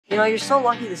You know, you're so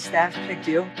lucky the staff picked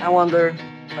you. I wonder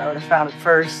if I would have found it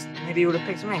first, maybe you would have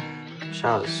picked me.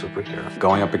 Shadow's a superhero.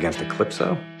 Going up against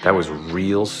Eclipso, that was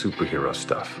real superhero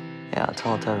stuff. Yeah, I'll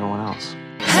tell it to everyone else.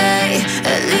 Hey,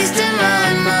 at least in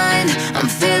my mind, I'm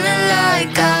feeling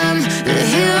like I'm the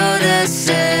hero that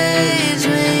saves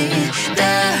me.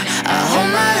 There, I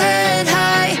hold my head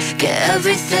high, get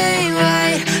everything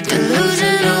right,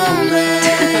 delusional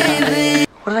baby.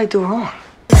 What did I do wrong?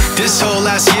 This whole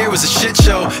last year was a shit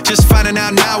show. Just finding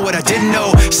out now what I didn't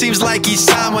know. Seems like each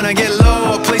time when I get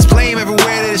low, I place blame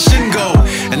everywhere that it shouldn't go.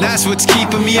 And that's what's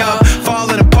keeping me up.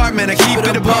 Falling apart, man, I keep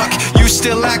it a buck. You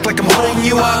still act like I'm holding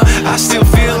you up. I still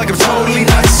feel like I'm totally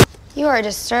nuts. You are a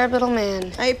disturbed little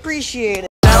man. I appreciate it.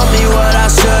 Tell me what I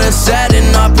should have said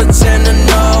and not pretend to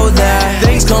know that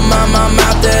things come out my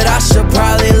mouth that I should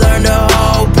probably learn to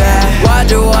hold back. Why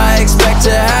do I expect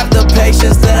to have the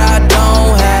patience that I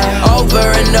don't have? Over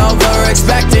and over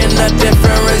expecting a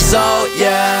different result.